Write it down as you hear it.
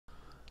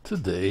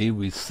Today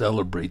we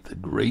celebrate the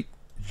great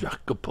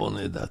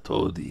Jacopone da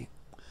Todi,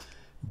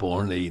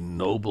 born a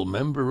noble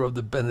member of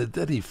the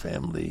Benedetti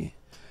family,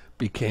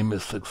 became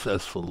a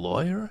successful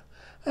lawyer,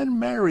 and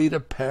married a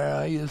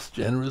pious,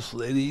 generous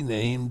lady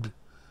named,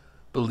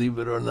 believe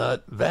it or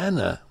not,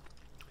 Vanna.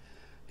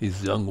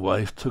 His young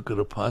wife took it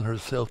upon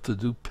herself to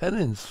do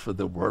penance for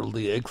the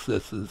worldly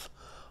excesses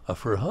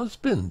of her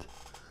husband.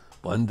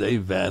 One day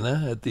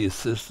Vanna, at the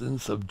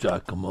assistance of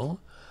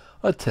Giacomo,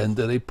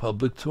 attended a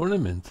public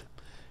tournament.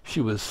 She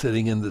was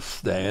sitting in the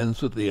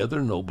stands with the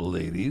other noble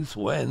ladies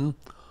when,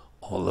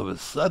 all of a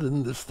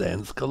sudden, the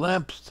stands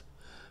collapsed.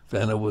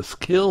 Vanna was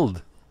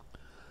killed.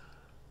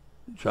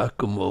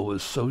 Giacomo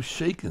was so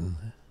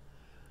shaken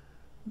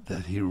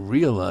that he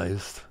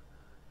realized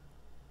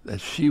that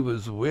she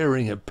was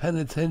wearing a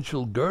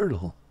penitential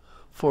girdle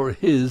for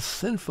his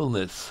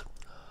sinfulness.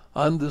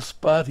 On the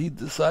spot, he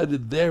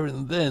decided there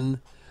and then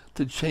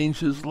to change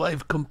his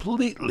life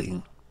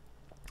completely.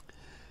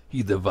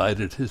 He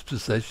divided his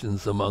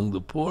possessions among the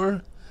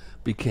poor,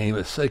 became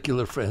a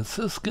secular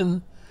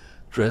Franciscan,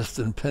 dressed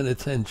in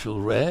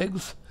penitential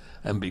rags,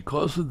 and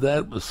because of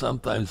that was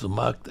sometimes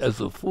mocked as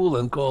a fool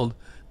and called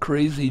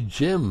Crazy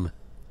Jim.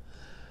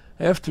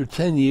 After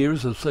 10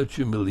 years of such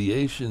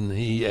humiliation,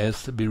 he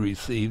asked to be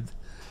received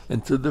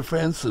into the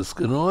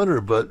Franciscan order,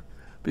 but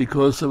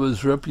because of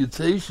his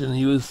reputation,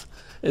 he was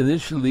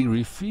initially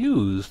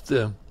refused.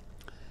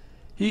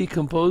 He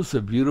composed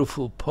a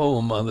beautiful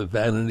poem on the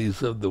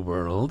vanities of the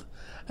world,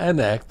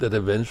 an act that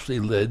eventually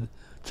led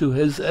to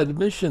his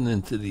admission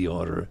into the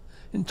order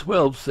in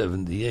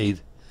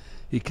 1278.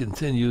 He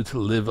continued to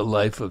live a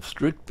life of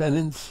strict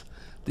penance,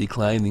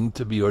 declining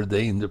to be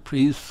ordained a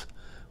priest,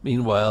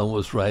 meanwhile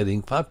was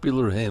writing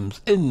popular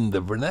hymns in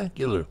the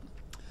vernacular.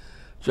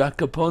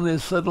 Jacopone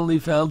suddenly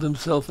found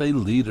himself a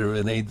leader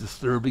in a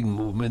disturbing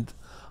movement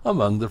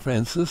among the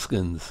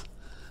Franciscans.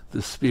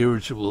 The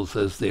spirituals,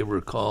 as they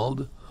were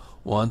called,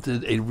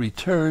 wanted a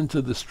return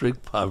to the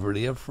strict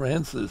poverty of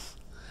Francis.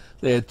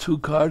 They had 2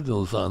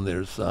 cardinals on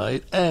their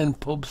side and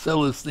Pope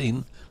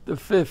Celestine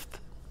V.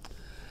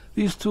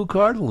 These 2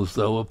 cardinals,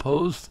 though,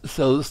 opposed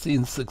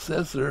Celestine's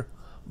successor,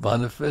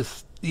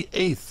 Boniface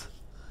VIII.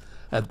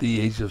 At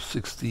the age of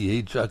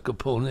 68,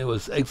 Jacopone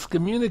was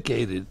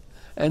excommunicated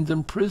and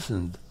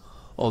imprisoned.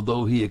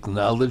 Although he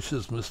acknowledged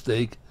his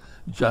mistake,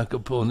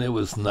 Jacopone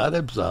was not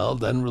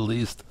absolved and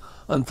released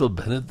until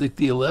Benedict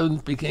XI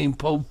became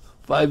Pope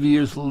 5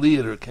 years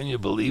later. Can you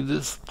believe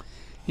this?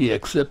 He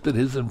accepted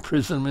his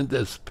imprisonment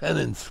as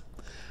penance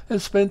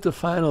and spent the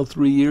final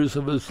 3 years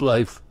of his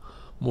life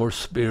more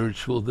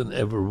spiritual than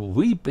ever,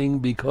 weeping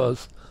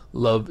because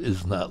love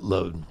is not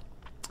love.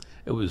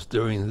 It was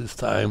during this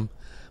time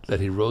that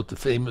he wrote the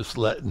famous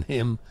Latin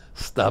hymn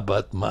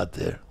Stabat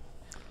Mater.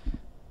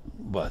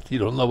 What, you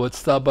don't know what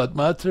Stabat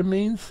Mater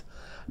means?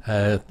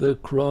 At the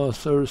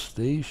cross or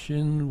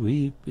station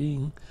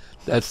weeping.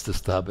 That's the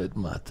Stabat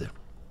Mater.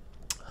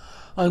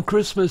 On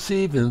Christmas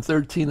Eve in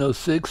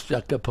 1306,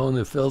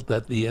 Jacopone felt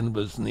that the end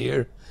was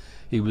near.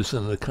 He was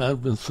in the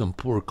convent of some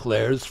Poor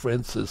Clares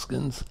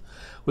Franciscans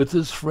with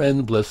his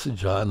friend Blessed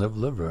John of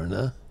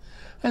Laverna,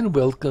 and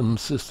welcomed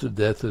Sister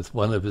Death with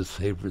one of his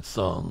favorite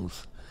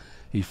songs.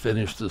 He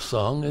finished the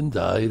song and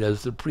died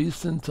as the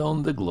priest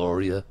intoned the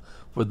Gloria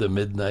for the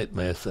midnight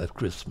Mass at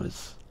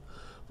Christmas.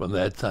 From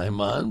that time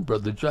on,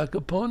 Brother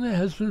Jacopone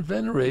has been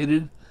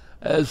venerated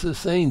as a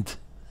saint.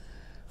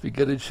 If you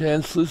get a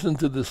chance, listen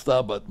to the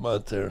Stabat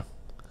Mater.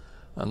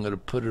 I'm going to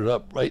put it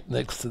up right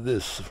next to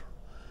this,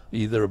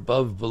 either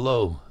above,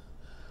 below.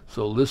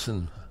 So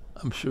listen,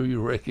 I'm sure you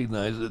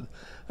recognize it.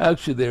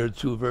 Actually, there are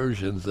 2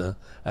 versions.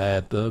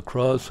 At the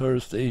cross her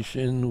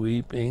station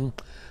weeping.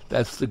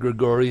 That's the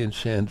Gregorian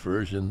chant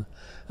version.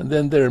 And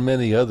then there are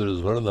many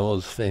others. One of the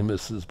most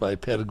famous is by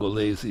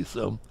Pergolesi.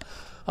 So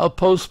I'll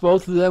post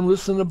both of them.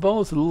 Listen to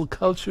both. A little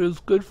culture is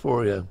good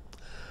for you.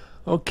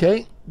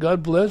 Okay,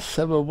 God bless.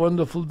 Have a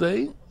wonderful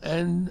day.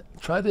 And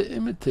try to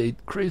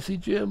imitate Crazy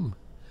Jim,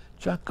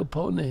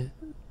 Jacopone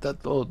da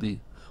Todi,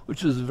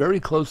 which is very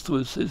close to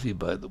Assisi,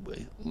 by the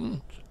way,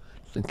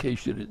 just in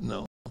case you didn't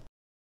know.